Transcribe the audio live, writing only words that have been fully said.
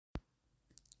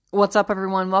What's up,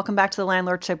 everyone? Welcome back to the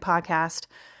Landlord Chick podcast.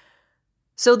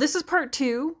 So this is part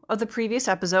 2 of the previous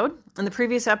episode. In the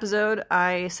previous episode,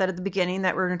 I said at the beginning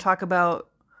that we're going to talk about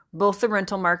both the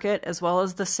rental market as well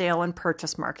as the sale and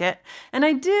purchase market. And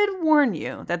I did warn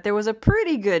you that there was a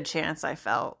pretty good chance, I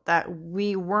felt, that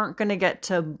we weren't going to get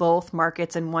to both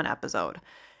markets in one episode.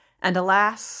 And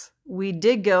alas, we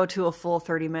did go to a full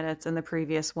 30 minutes in the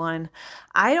previous one.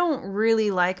 I don't really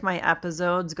like my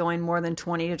episodes going more than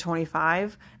 20 to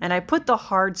 25, and I put the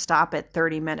hard stop at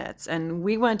 30 minutes, and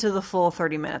we went to the full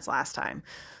 30 minutes last time.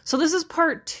 So this is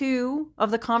part 2 of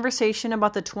the conversation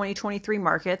about the 2023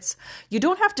 markets. You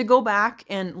don't have to go back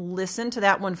and listen to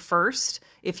that one first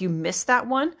if you missed that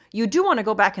one. You do want to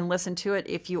go back and listen to it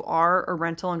if you are a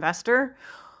rental investor.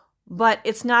 But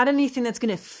it's not anything that's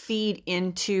going to feed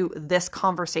into this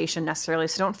conversation necessarily.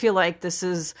 So don't feel like this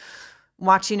is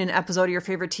watching an episode of your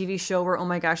favorite TV show where, oh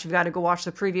my gosh, you've got to go watch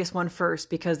the previous one first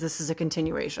because this is a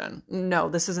continuation. No,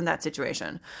 this isn't that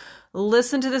situation.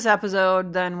 Listen to this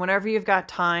episode, then whenever you've got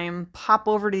time, pop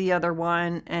over to the other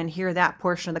one and hear that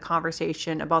portion of the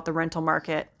conversation about the rental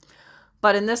market.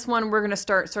 But in this one, we're going to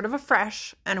start sort of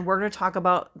afresh, and we're going to talk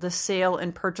about the sale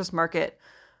and purchase market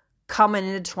coming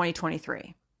into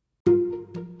 2023.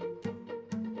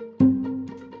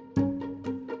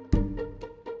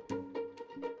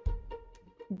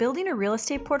 Building a real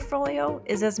estate portfolio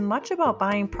is as much about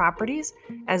buying properties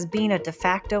as being a de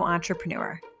facto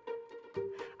entrepreneur.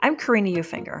 I'm Karina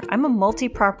Ufinger. I'm a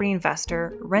multi-property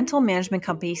investor, rental management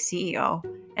company CEO,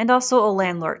 and also a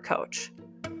landlord coach.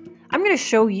 I'm going to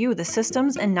show you the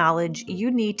systems and knowledge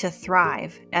you need to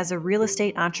thrive as a real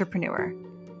estate entrepreneur.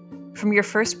 From your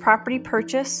first property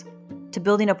purchase to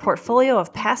building a portfolio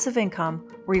of passive income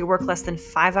where you work less than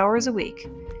 5 hours a week,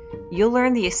 you'll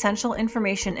learn the essential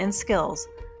information and skills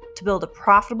to build a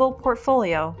profitable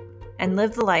portfolio and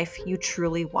live the life you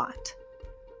truly want.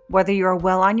 Whether you are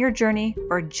well on your journey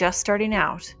or just starting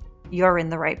out, you're in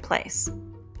the right place.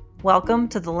 Welcome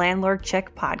to the Landlord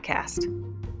Chick podcast.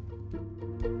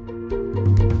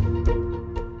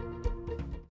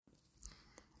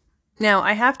 Now,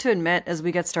 I have to admit as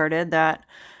we get started that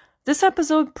this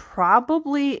episode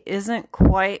probably isn't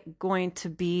quite going to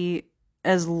be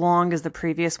as long as the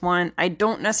previous one. I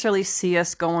don't necessarily see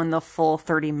us going the full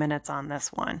 30 minutes on this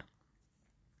one.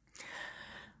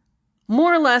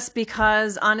 More or less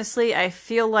because, honestly, I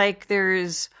feel like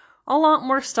there's a lot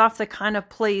more stuff that kind of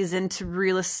plays into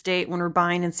real estate when we're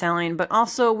buying and selling, but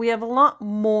also we have a lot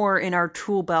more in our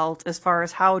tool belt as far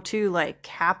as how to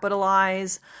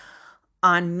capitalize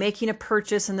on making a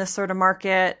purchase in this sort of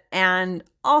market. And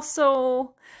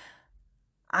also,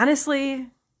 honestly,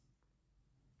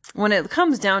 when it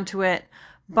comes down to it,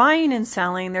 buying and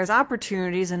selling, there's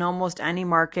opportunities in almost any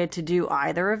market to do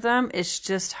either of them. It's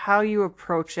just how you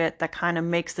approach it that kind of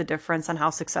makes the difference on how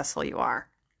successful you are.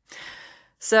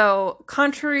 So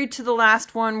contrary to the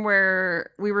last one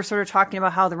where we were sort of talking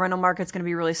about how the rental market's going to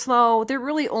be really slow, there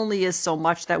really only is so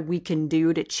much that we can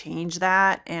do to change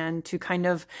that and to kind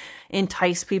of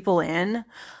entice people in.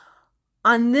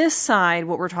 On this side,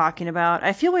 what we're talking about,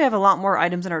 I feel we have a lot more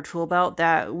items in our tool belt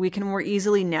that we can more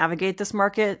easily navigate this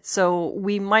market. So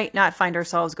we might not find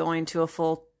ourselves going to a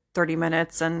full 30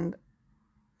 minutes. And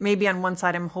maybe on one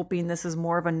side, I'm hoping this is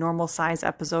more of a normal size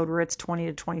episode where it's 20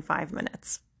 to 25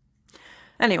 minutes.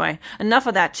 Anyway, enough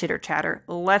of that chitter chatter.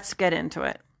 Let's get into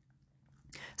it.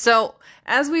 So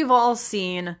as we've all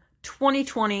seen,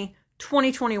 2020,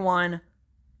 2021,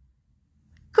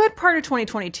 good part of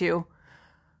 2022,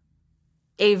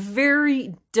 a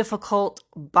very difficult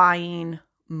buying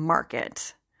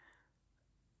market.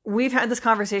 We've had this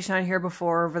conversation on here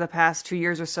before over the past 2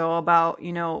 years or so about,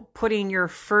 putting your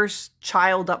first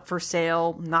child up for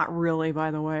sale. Not really, by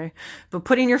the way, but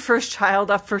putting your first child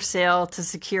up for sale to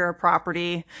secure a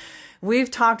property.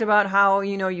 We've talked about how,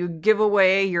 you give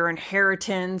away your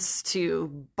inheritance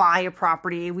to buy a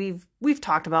property. We've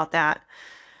talked about that.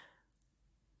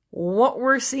 What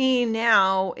we're seeing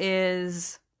now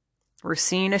is we're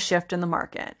seeing a shift in the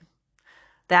market.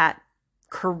 That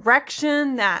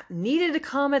correction that needed to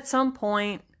come at some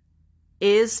point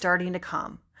is starting to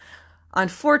come.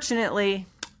 Unfortunately,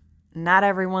 not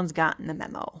everyone's gotten the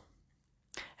memo.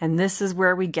 And this is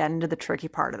where we get into the tricky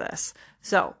part of this.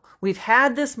 So we've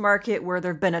had this market where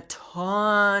there have been a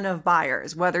ton of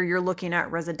buyers, whether you're looking at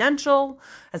residential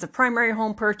as a primary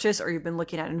home purchase or you've been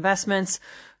looking at investments.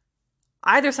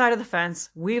 Either side of the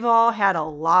fence, we've all had a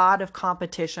lot of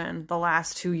competition the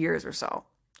last 2 years or so.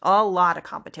 A lot of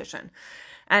competition.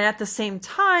 And at the same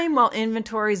time, while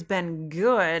inventory's been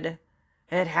good,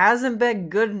 it hasn't been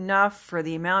good enough for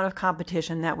the amount of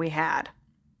competition that we had.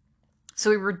 So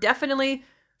we were definitely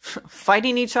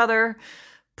fighting each other,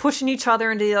 pushing each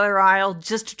other into the other aisle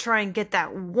just to try and get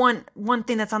that one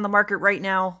thing that's on the market right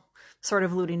now. Sort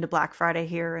of alluding to Black Friday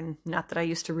here, and not that I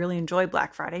used to really enjoy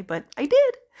Black Friday, but I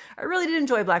did. I really did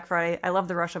enjoy Black Friday. I love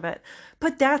the rush of it.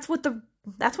 But that's what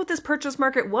this purchase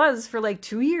market was for like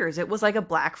 2 years. It was like a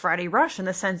Black Friday rush in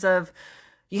the sense of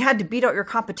you had to beat out your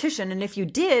competition, and if you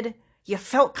did, you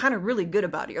felt kind of really good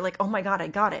about it. You're like, oh my God, I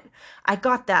got it. I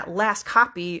got that last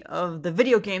copy of the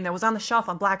video game that was on the shelf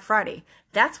on Black Friday.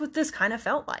 That's what this kind of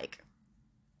felt like.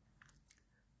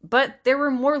 But there were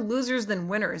more losers than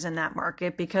winners in that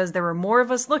market because there were more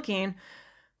of us looking,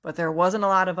 but there wasn't a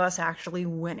lot of us actually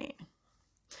winning.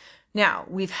 Now,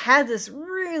 we've had this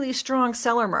really strong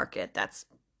seller market that's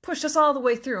pushed us all the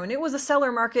way through. And it was a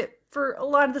seller market for a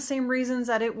lot of the same reasons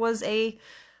that it was a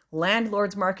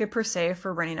landlord's market per se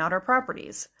for renting out our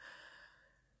properties.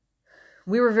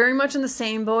 We were very much in the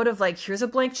same boat of like, here's a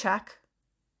blank check,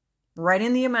 write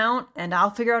in the amount, and I'll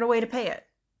figure out a way to pay it.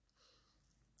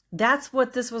 That's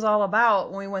what this was all about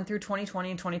when we went through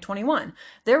 2020 and 2021.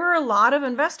 There were a lot of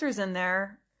investors in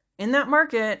there in that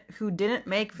market who didn't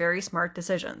make very smart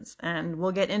decisions. And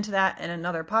we'll get into that in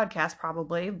another podcast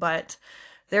probably, but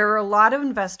there were a lot of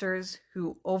investors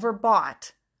who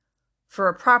overbought for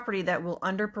a property that will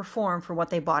underperform for what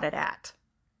they bought it at.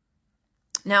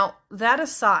 Now, that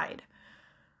aside,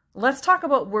 let's talk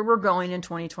about where we're going in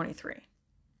 2023.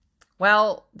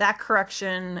 Well, that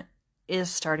correction is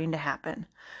starting to happen.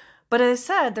 But as I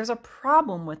said, there's a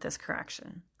problem with this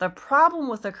correction. The problem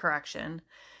with the correction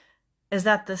is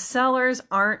that the sellers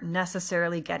aren't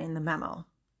necessarily getting the memo.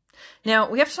 Now,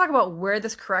 we have to talk about where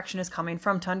this correction is coming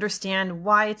from to understand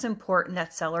why it's important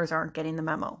that sellers aren't getting the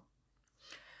memo.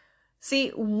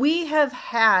 See, we have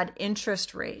had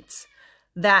interest rates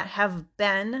that have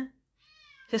been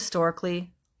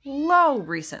historically low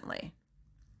recently.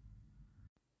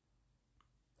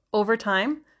 Over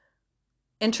time,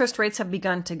 interest rates have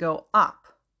begun to go up.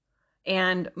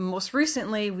 And most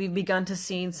recently, we've begun to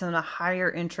see some of the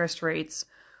higher interest rates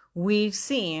we've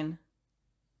seen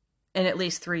in at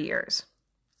least 3 years.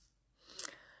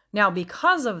 Now,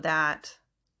 because of that,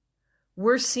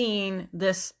 we're seeing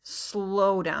this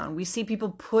slowdown. We see people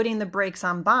putting the brakes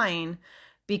on buying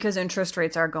because interest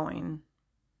rates are going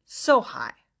so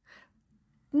high.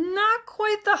 Not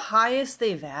quite the highest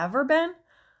they've ever been,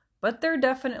 but they're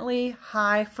definitely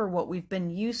high for what we've been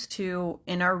used to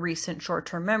in our recent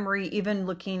short-term memory, even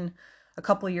looking a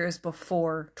couple years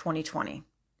before 2020.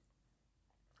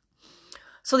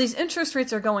 So these interest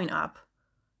rates are going up,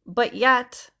 but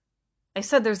yet I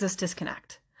said there's this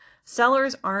disconnect.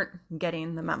 Sellers aren't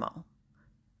getting the memo.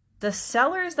 The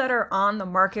sellers that are on the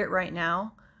market right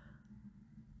now,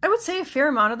 I would say a fair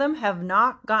amount of them have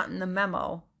not gotten the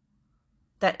memo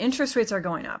that interest rates are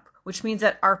going up, which means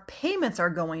that our payments are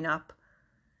going up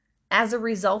as a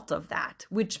result of that,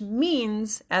 which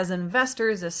means as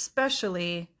investors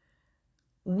especially,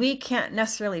 we can't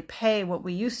necessarily pay what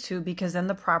we used to because then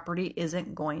the property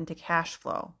isn't going to cash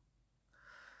flow.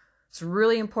 It's a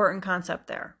really important concept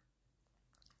there.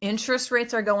 Interest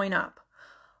rates are going up.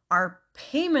 Our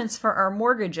payments for our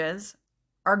mortgages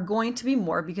are going to be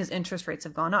more because interest rates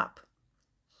have gone up.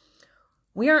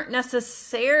 We aren't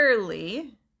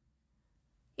necessarily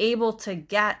able to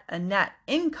get a net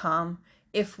income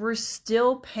if we're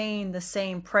still paying the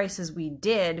same price as we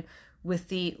did with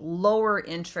the lower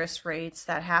interest rates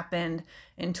that happened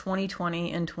in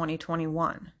 2020 and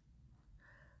 2021.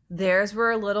 There's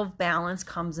where a little balance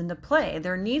comes into play.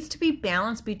 There needs to be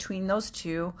balance between those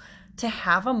two to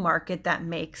have a market that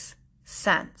makes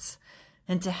sense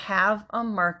and to have a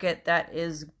market that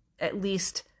is at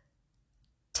least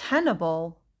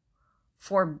tenable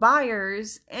for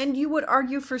buyers, and you would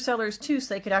argue for sellers too,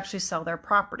 so they could actually sell their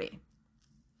property.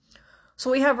 So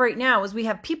what we have right now is we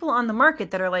have people on the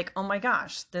market that are like, oh my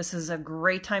gosh, this is a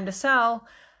great time to sell.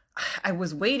 I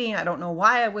was waiting. I don't know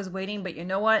why I was waiting, but you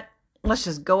know what? Let's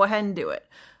just go ahead and do it.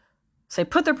 So they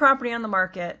put their property on the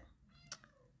market.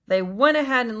 They went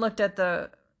ahead and looked at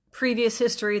the previous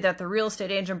history that the real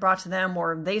estate agent brought to them,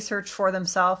 or they searched for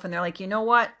themselves, and they're like, you know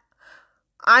what?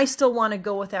 I still want to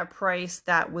go with that price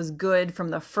that was good from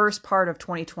the first part of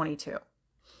 2022.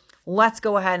 Let's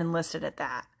go ahead and list it at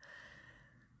that.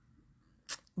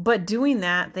 But doing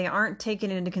that, they aren't taking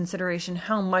into consideration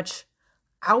how much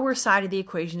our side of the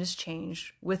equation has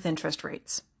changed with interest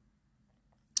rates.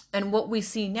 And what we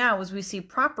see now is we see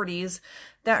properties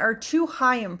that are too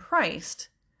high in priced,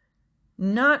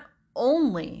 not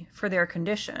only for their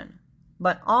condition,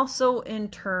 but also in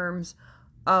terms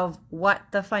of what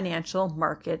the financial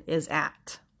market is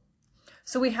at.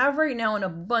 So we have right now an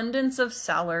abundance of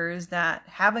sellers that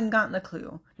haven't gotten the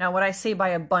clue. Now, what I say by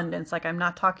abundance, like I'm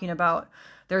not talking about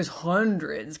there's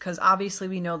hundreds, because obviously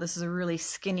we know this is a really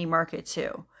skinny market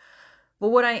too. But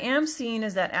what I am seeing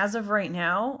is that as of right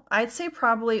now, I'd say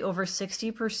probably over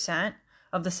 60%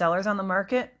 of the sellers on the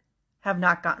market have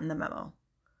not gotten the memo.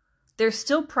 They're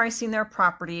still pricing their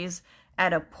properties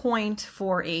at a point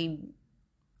for a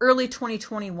early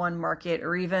 2021 market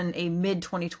or even a mid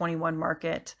 2021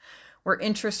 market where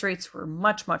interest rates were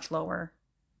much, much lower.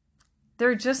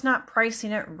 They're just not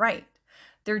pricing it right.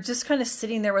 They're just kind of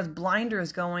sitting there with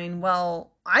blinders going,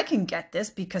 well, I can get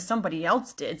this because somebody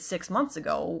else did 6 months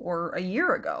ago or a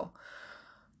year ago.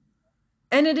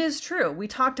 And it is true. We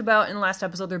talked about in the last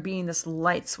episode there being this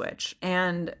light switch.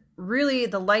 And really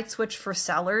the light switch for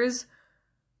sellers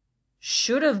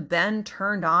should have been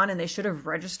turned on and they should have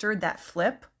registered that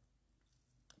flip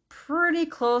pretty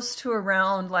close to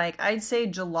around, like, I'd say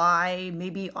July,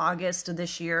 maybe August of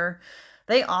this year.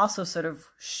 They also sort of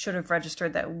should have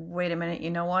registered that, wait a minute, you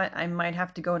know what? I might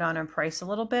have to go down in price a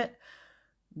little bit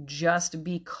just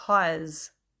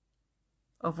because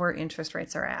of where interest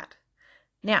rates are at.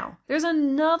 Now, there's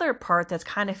another part that's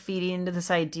kind of feeding into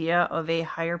this idea of a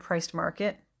higher priced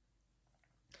market.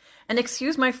 And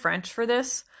excuse my French for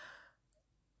this,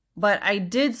 but I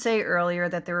did say earlier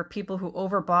that there were people who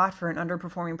overbought for an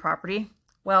underperforming property.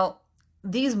 Well,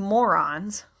 these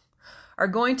morons are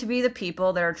going to be the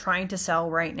people that are trying to sell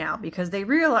right now because they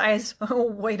realize, oh,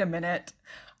 wait a minute,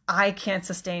 I can't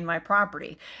sustain my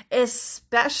property,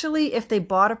 especially if they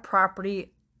bought a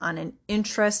property on an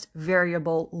interest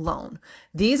variable loan.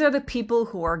 These are the people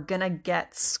who are going to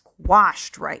get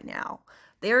squashed right now.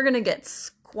 They are going to get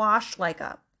squashed like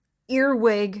a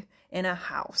earwig in a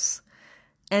house.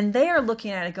 And they are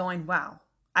looking at it going, wow,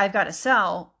 I've got to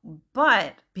sell,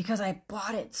 but because I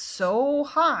bought it so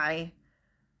high,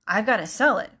 I've got to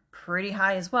sell it pretty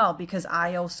high as well because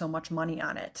I owe so much money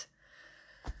on it.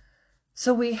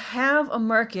 So we have a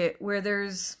market where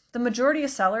there's the majority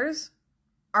of sellers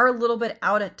are a little bit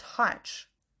out of touch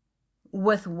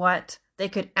with what they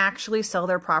could actually sell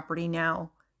their property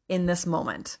now in this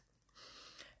moment.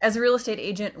 As a real estate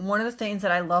agent, one of the things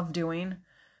that I love doing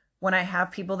when I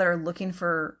have people that are looking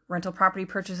for rental property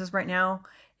purchases right now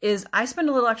is I spend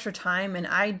a little extra time and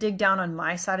I dig down on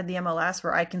my side of the MLS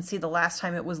where I can see the last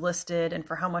time it was listed and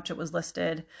for how much it was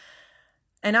listed.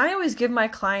 And I always give my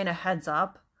client a heads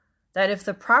up that if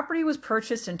the property was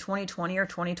purchased in 2020 or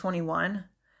 2021,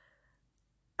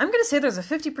 I'm going to say there's a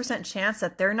 50% chance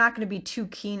that they're not going to be too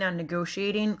keen on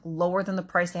negotiating lower than the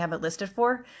price they have it listed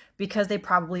for because they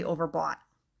probably overbought.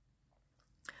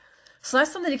 So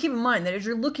that's something to keep in mind, that as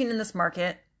you're looking in this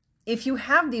market, if you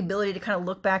have the ability to kind of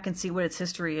look back and see what its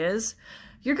history is,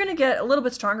 you're going to get a little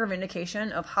bit stronger of an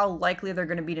indication of how likely they're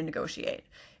going to be to negotiate.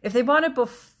 If they bought it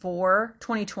before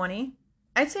 2020,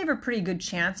 I'd say I have a pretty good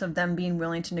chance of them being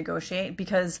willing to negotiate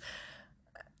because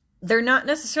they're not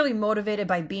necessarily motivated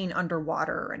by being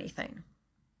underwater or anything.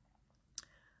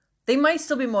 They might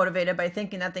still be motivated by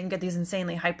thinking that they can get these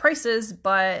insanely high prices,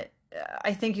 but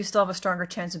I think you still have a stronger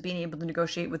chance of being able to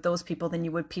negotiate with those people than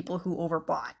you would people who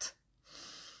overbought.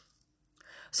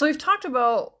 So we've talked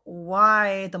about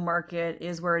why the market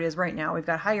is where it is right now. We've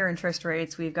got higher interest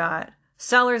rates. We've got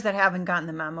sellers that haven't gotten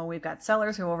the memo. We've got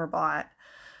sellers who overbought.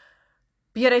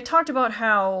 But yet I talked about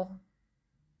how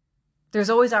there's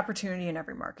always opportunity in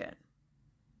every market.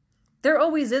 There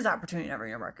always is opportunity in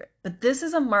every market. But this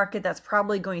is a market that's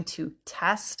probably going to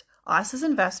test us as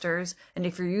investors, and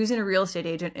if you're using a real estate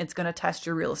agent, it's going to test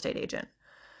your real estate agent.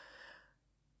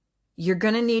 You're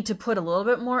going to need to put a little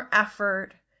bit more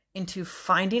effort into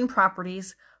finding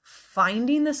properties,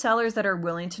 finding the sellers that are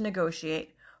willing to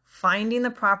negotiate, finding the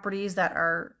properties that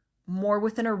are more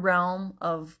within a realm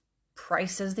of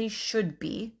prices they should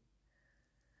be.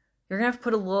 You're going to have to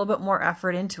put a little bit more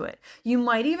effort into it. You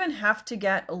might even have to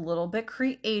get a little bit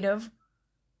creative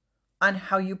on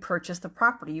how you purchase the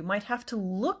property. You might have to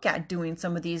look at doing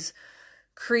some of these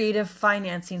creative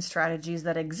financing strategies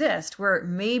that exist where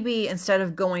maybe instead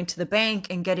of going to the bank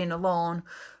and getting a loan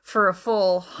for a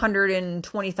full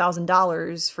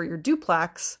 $120,000 for your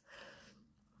duplex,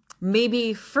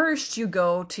 maybe first you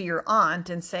go to your aunt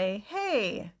and say,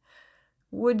 hey,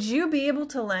 would you be able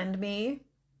to lend me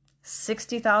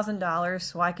 $60,000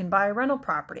 so I can buy a rental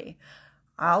property?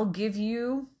 I'll give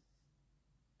you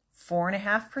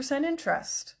 4.5%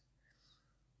 interest.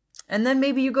 And then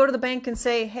maybe you go to the bank and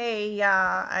say, hey,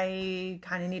 I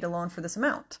kind of need a loan for this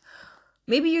amount.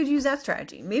 Maybe you'd use that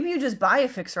strategy. Maybe you just buy a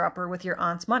fixer-upper with your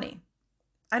aunt's money.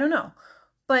 I don't know.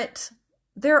 But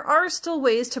there are still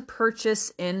ways to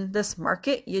purchase in this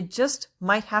market. You just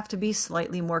might have to be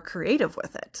slightly more creative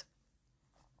with it.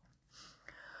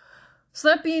 So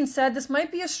that being said, this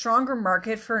might be a stronger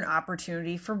market for an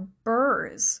opportunity for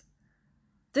BRRRRs.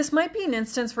 This might be an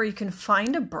instance where you can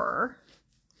find a burr,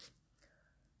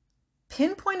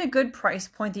 pinpoint a good price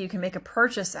point that you can make a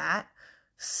purchase at,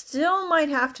 still might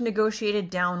have to negotiate it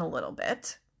down a little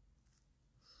bit,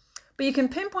 but you can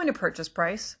pinpoint a purchase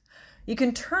price. You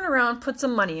can turn around, put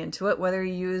some money into it, whether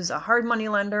you use a hard money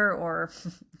lender or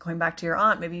going back to your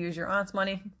aunt, maybe use your aunt's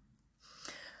money.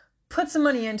 Put some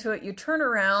money into it, you turn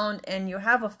around and you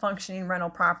have a functioning rental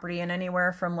property in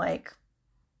anywhere from like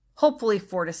hopefully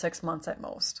 4 to 6 months at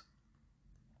most.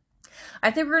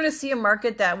 I think we're going to see a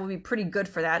market that will be pretty good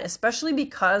for that, especially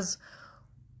because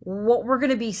what we're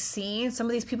going to be seeing, some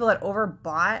of these people that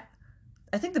overbought,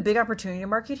 I think the big opportunity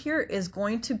market here is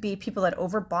going to be people that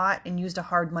overbought and used a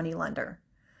hard money lender.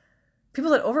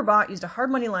 People that overbought, used a hard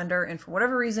money lender, and for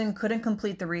whatever reason couldn't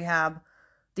complete the rehab.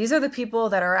 These are the people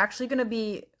that are actually going to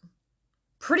be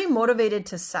pretty motivated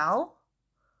to sell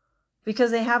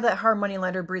because they have that hard money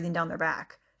lender breathing down their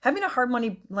back. Having a hard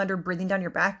money lender breathing down your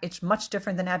back, it's much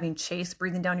different than having Chase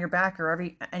breathing down your back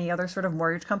or any other sort of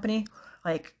mortgage company.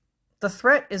 Like, the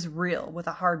threat is real with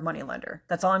a hard money lender.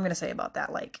 That's all I'm going to say about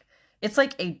that. Like, it's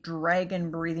like a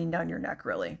dragon breathing down your neck,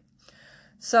 really.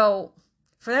 So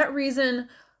for that reason,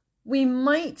 we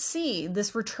might see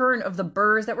this return of the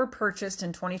burrs that were purchased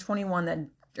in 2021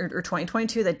 or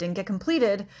 2022 that didn't get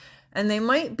completed. And they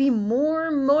might be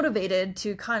more motivated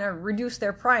to kind of reduce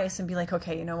their price and be like,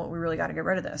 okay, you know what, we really got to get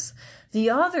rid of this. The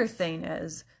other thing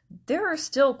is there are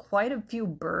still quite a few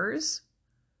burrs,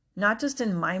 not just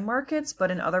in my markets,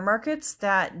 but in other markets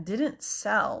that didn't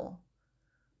sell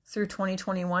through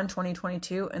 2021,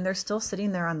 2022, and they're still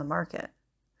sitting there on the market.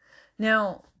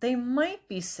 Now, they might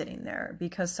be sitting there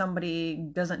because somebody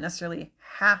doesn't necessarily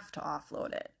have to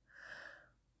offload it.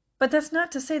 But that's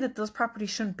not to say that those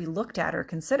properties shouldn't be looked at or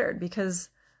considered, because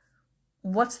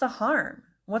what's the harm?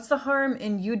 What's the harm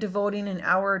in you devoting an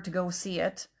hour to go see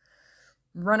it,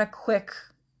 run a quick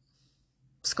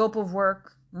scope of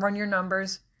work, run your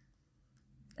numbers,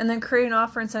 and then create an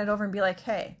offer and send it over and be like,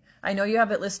 hey, I know you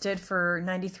have it listed for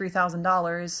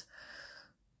 $93,000,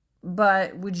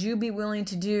 but would you be willing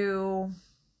to do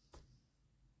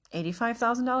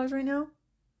 $85,000 right now?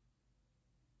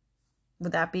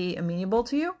 Would that be amenable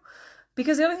to you?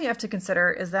 Because the other thing you have to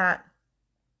consider is that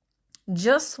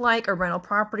just like a rental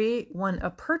property, when a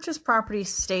purchase property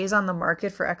stays on the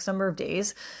market for X number of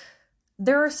days,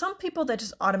 there are some people that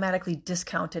just automatically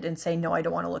discount it and say, no, I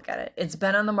don't want to look at it. It's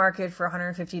been on the market for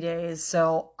 150 days,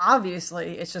 so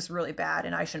obviously it's just really bad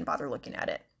and I shouldn't bother looking at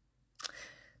it.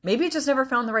 Maybe it just never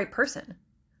found the right person.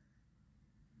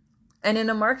 And in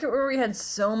a market where we had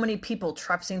so many people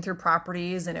trepsing through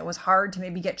properties and it was hard to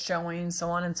maybe get showings, so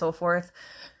on and so forth,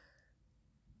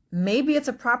 maybe it's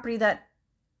a property that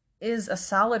is a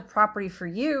solid property for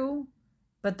you,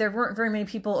 but there weren't very many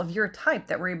people of your type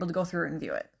that were able to go through it and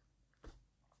view it.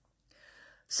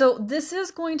 So this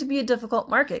is going to be a difficult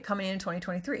market coming in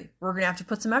 2023. We're going to have to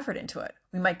put some effort into it.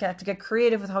 We might have to get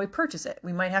creative with how we purchase it.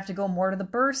 We might have to go more to the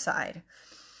burr side.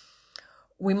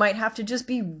 We might have to just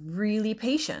be really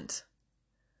patient.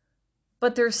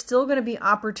 But there's still going to be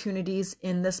opportunities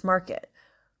in this market.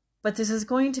 But this is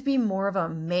going to be more of a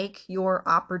make your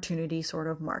opportunity sort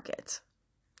of market.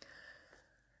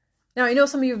 Now, I know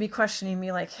some of you would be questioning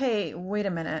me like, hey, wait a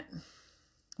minute.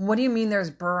 What do you mean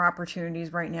there's burr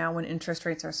opportunities right now when interest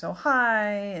rates are so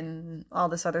high and all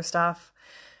this other stuff?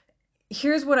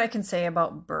 Here's what I can say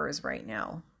about burrs right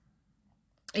now.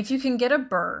 If you can get a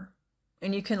burr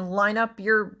and you can line up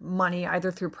your money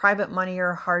either through private money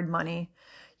or hard money,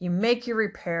 you make your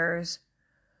repairs,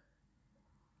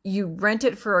 you rent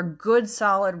it for a good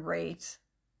solid rate,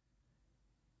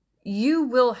 you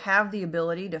will have the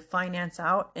ability to finance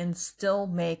out and still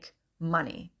make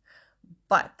money.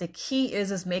 But the key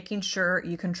is making sure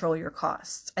you control your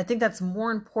costs. I think that's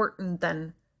more important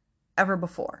than ever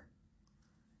before.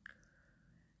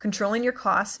 Controlling your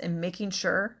costs and making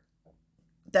sure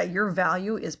that your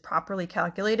value is properly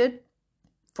calculated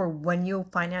for when you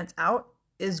finance out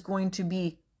is going to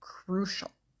be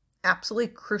crucial, absolutely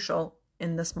crucial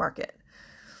in this market.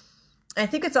 I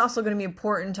think it's also going to be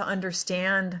important to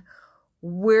understand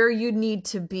where you need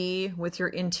to be with your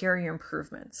interior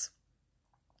improvements.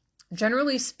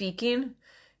 Generally speaking,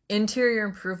 interior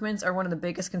improvements are one of the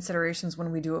biggest considerations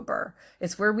when we do a burr.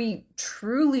 It's where we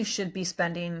truly should be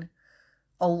spending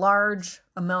a large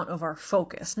amount of our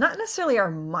focus, not necessarily our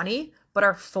money, but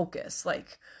our focus.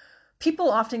 Like,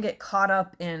 people often get caught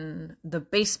up in the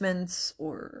basements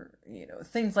or,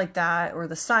 things like that, or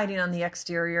the siding on the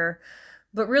exterior.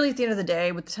 But really, at the end of the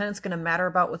day, what the tenant's going to matter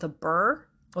about with a burr,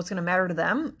 what's going to matter to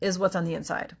them is what's on the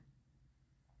inside.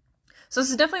 So this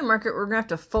is definitely a market where we're going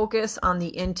to have to focus on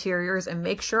the interiors and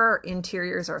make sure our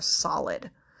interiors are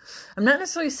solid. I'm not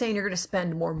necessarily saying you're going to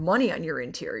spend more money on your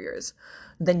interiors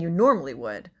than you normally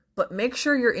would, but make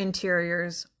sure your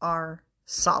interiors are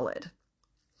solid.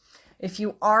 If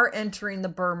you are entering the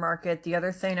burr market, the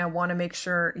other thing I want to make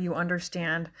sure you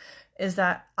understand is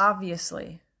that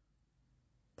obviously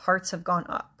parts have gone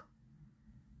up.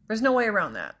 There's no way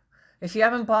around that. If you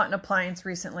haven't bought an appliance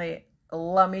recently,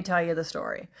 let me tell you the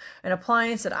story. An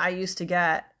appliance that I used to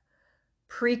get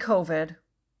pre-COVID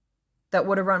that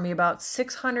would have run me about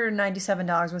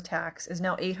 $697 with tax is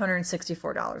now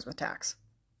 $864 with tax.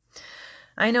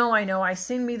 I know. I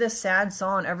sing me this sad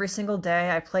song every single day.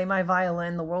 I play my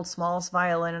violin, the world's smallest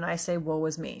violin, and I say, woe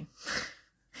is me.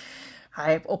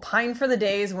 I opine for the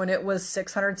days when it was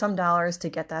 $600 some to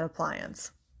get that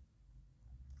appliance.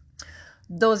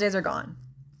 Those days are gone.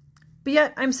 But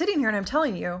yet I'm sitting here and I'm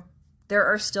telling you, there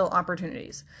are still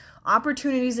opportunities.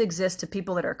 Opportunities exist to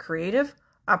people that are creative.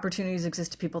 Opportunities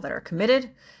exist to people that are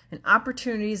committed. And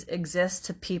opportunities exist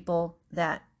to people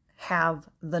that have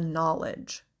the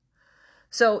knowledge.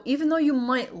 So even though you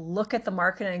might look at the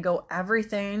market and go,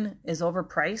 everything is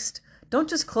overpriced, don't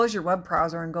just close your web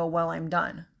browser and go, well, I'm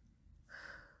done.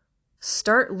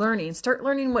 Start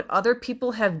learning what other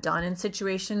people have done in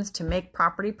situations to make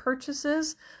property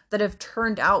purchases that have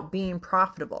turned out being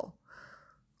profitable.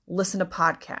 Listen to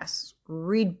podcasts,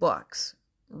 read books,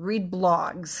 read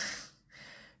blogs,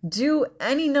 do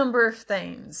any number of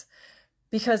things.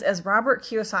 Because as Robert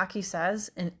Kiyosaki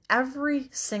says, in every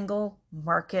single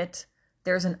market,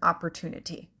 there's an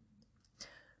opportunity.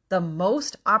 The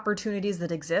most opportunities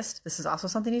that exist, this is also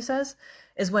something he says,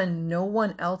 is when no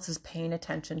one else is paying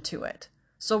attention to it.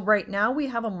 So right now we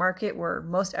have a market where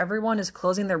most everyone is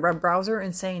closing their web browser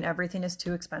and saying everything is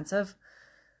too expensive.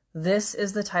 This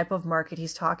is the type of market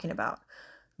he's talking about.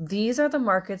 These are the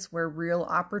markets where real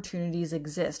opportunities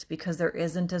exist because there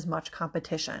isn't as much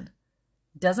competition.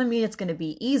 Doesn't mean it's going to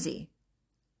be easy,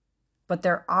 but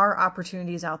there are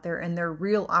opportunities out there, and they're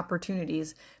real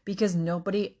opportunities because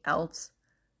nobody else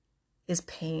is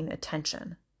paying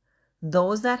attention.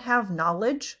 Those that have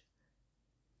knowledge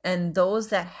and those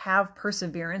that have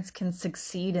perseverance can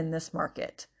succeed in this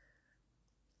market.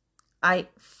 I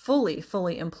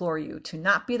fully implore you to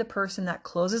not be the person that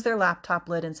closes their laptop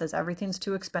lid and says everything's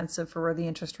too expensive for where the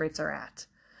interest rates are at.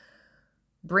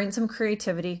 Bring some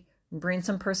creativity, bring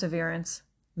some perseverance.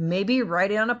 Maybe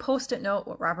write it on a Post-it note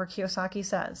what Robert Kiyosaki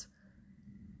says.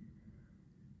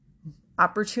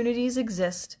 Opportunities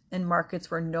exist in markets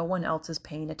where no one else is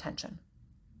paying attention.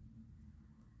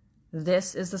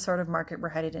 This is the sort of market we're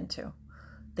headed into.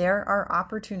 There are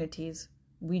opportunities.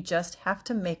 We just have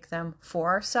to make them for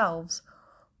ourselves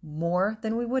more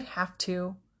than we would have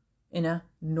to in a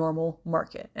normal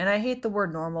market. And I hate the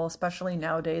word normal, especially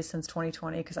nowadays since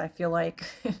 2020, because I feel like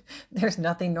there's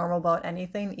nothing normal about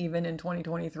anything, even in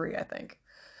 2023, I think.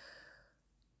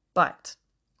 But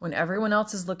when everyone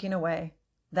else is looking away,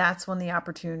 that's when the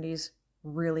opportunities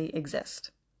really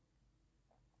exist.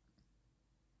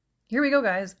 Here we go,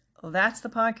 guys. That's the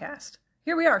podcast.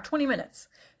 Here we are, 20 minutes.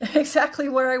 Exactly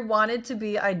where I wanted to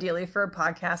be ideally for a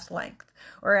podcast length.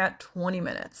 We're at 20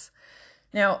 minutes.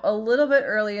 Now, a little bit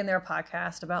early in their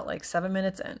podcast, about like 7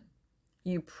 minutes in,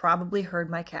 you probably heard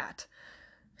my cat.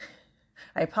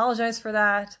 I apologize for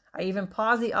that. I even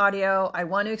paused the audio. I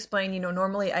want to explain,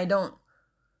 normally I don't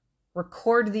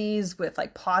record these with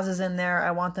like pauses in there.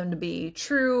 I want them to be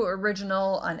true,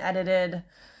 original, unedited.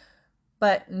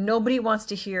 But nobody wants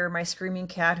to hear my screaming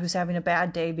cat who's having a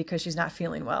bad day because she's not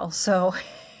feeling well. So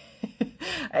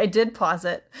I did pause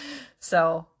it.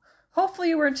 So hopefully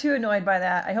you weren't too annoyed by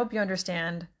that. I hope you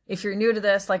understand. If you're new to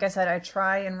this, like I said, I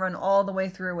try and run all the way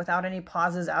through without any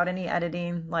pauses, without any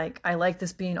editing. Like, I like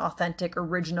this being authentic,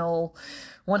 original,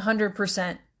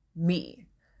 100% me.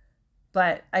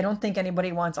 But I don't think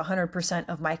anybody wants 100%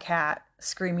 of my cat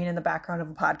screaming in the background of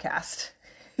a podcast.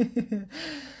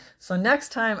 So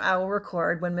next time I will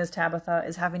record when Ms. Tabitha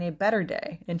is having a better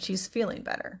day and she's feeling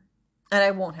better. And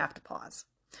I won't have to pause.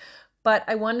 But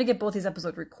I wanted to get both these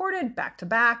episodes recorded back to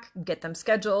back, get them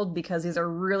scheduled because these are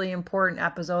really important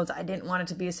episodes. I didn't want it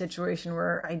to be a situation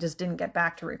where I just didn't get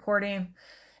back to recording.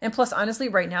 And plus, honestly,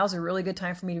 right now is a really good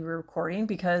time for me to be recording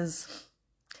because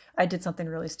I did something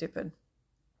really stupid.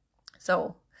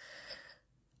 So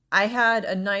I had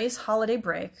a nice holiday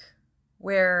break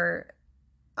where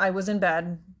I was in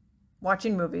bed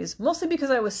watching movies, mostly because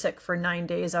I was sick for 9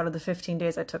 days out of the 15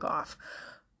 days I took off.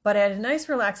 But I had a nice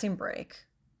relaxing break.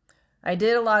 I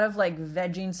did a lot of like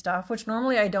vegging stuff, which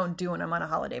normally I don't do when I'm on a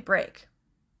holiday break.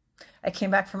 I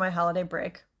came back from my holiday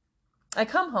break. I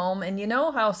come home, and you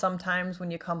know how sometimes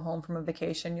when you come home from a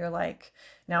vacation, you're like,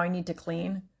 now I need to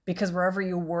clean because wherever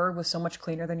you were was so much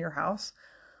cleaner than your house.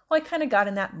 well, I kind of got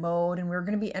in that mode and we were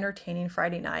going to be entertaining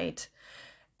Friday night.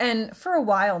 And for a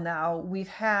while now, we've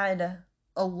had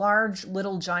a large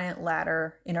little giant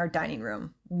ladder in our dining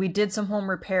room. We did some home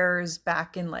repairs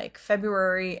back in like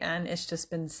February and it's just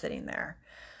been sitting there.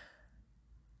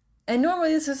 And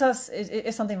normally this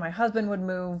is something my husband would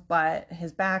move, but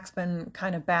his back's been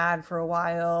kind of bad for a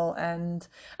while. And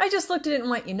I just looked at it and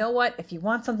went, you know what? If you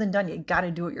want something done, you got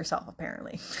to do it yourself,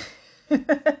 apparently.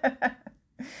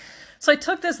 So I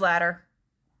took this ladder,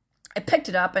 I picked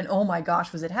it up, and oh my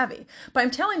gosh, was it heavy. But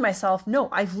I'm telling myself, no,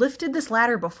 I've lifted this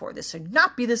ladder before. This should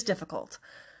not be this difficult.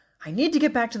 I need to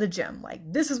get back to the gym. Like,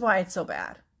 this is why it's so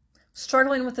bad.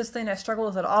 Struggling with this thing, I struggled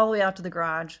with it all the way out to the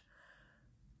garage.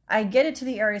 I get it to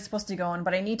the area it's supposed to go in,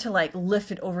 but I need to like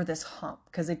lift it over this hump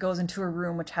because it goes into a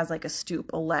room which has like a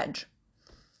stoop, a ledge.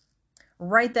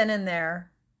 Right then and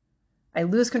there, I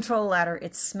lose control of the ladder.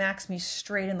 It smacks me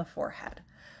straight in the forehead.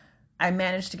 I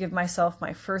managed to give myself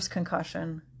my first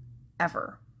concussion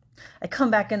ever. I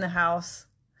come back in the house.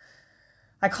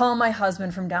 I call my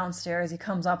husband from downstairs. He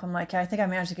comes up. I'm like, yeah, I think I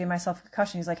managed to give myself a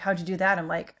concussion. He's like, how'd you do that? I'm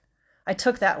like, I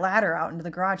took that ladder out into the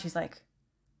garage. He's like,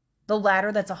 the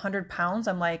ladder that's 100 pounds?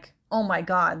 I'm like, oh my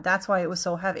God, that's why it was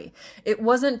so heavy. It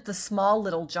wasn't the small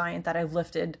little giant that I've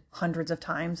lifted hundreds of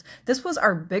times. This was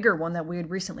our bigger one that we had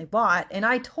recently bought. And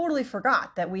I totally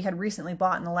forgot that we had recently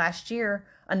bought in the last year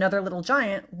another little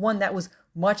giant, one that was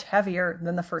much heavier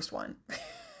than the first one.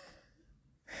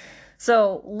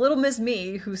 So little Miss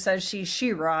Me, who says she's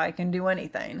She-Ra, I can do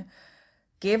anything,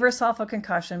 gave herself a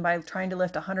concussion by trying to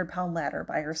lift a 100-pound ladder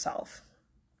by herself.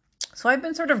 So I've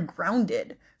been sort of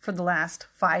grounded for the last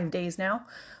 5 days now.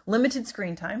 Limited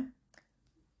screen time.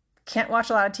 Can't watch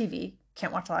a lot of TV.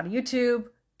 Can't watch a lot of YouTube.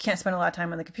 Can't spend a lot of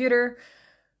time on the computer.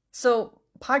 So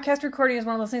podcast recording is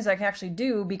one of those things I can actually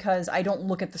do because I don't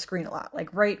look at the screen a lot. Like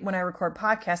right when I record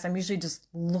podcasts, I'm usually just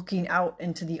looking out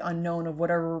into the unknown of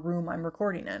whatever room I'm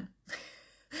recording in.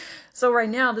 So right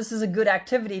now, this is a good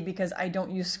activity because I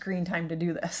don't use screen time to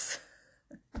do this.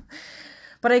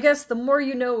 But I guess the more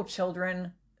you know,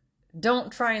 children,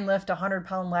 don't try and lift a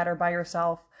 100-pound ladder by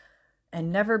yourself and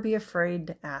never be afraid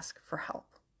to ask for help,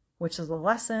 which is a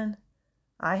lesson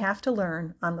I have to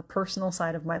learn on the personal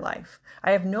side of my life.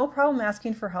 I have no problem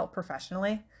asking for help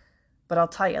professionally, but I'll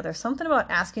tell you, there's something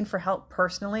about asking for help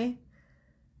personally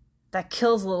that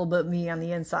kills a little bit me on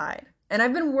the inside. And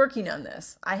I've been working on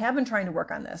this. I have been trying to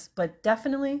work on this, but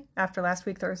definitely after last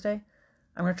week, Thursday,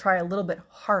 I'm going to try a little bit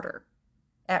harder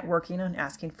at working on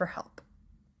asking for help.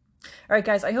 All right,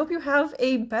 guys, I hope you have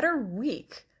a better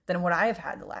week than what I have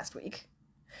had the last week.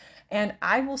 And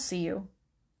I will see you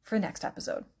for the next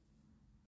episode.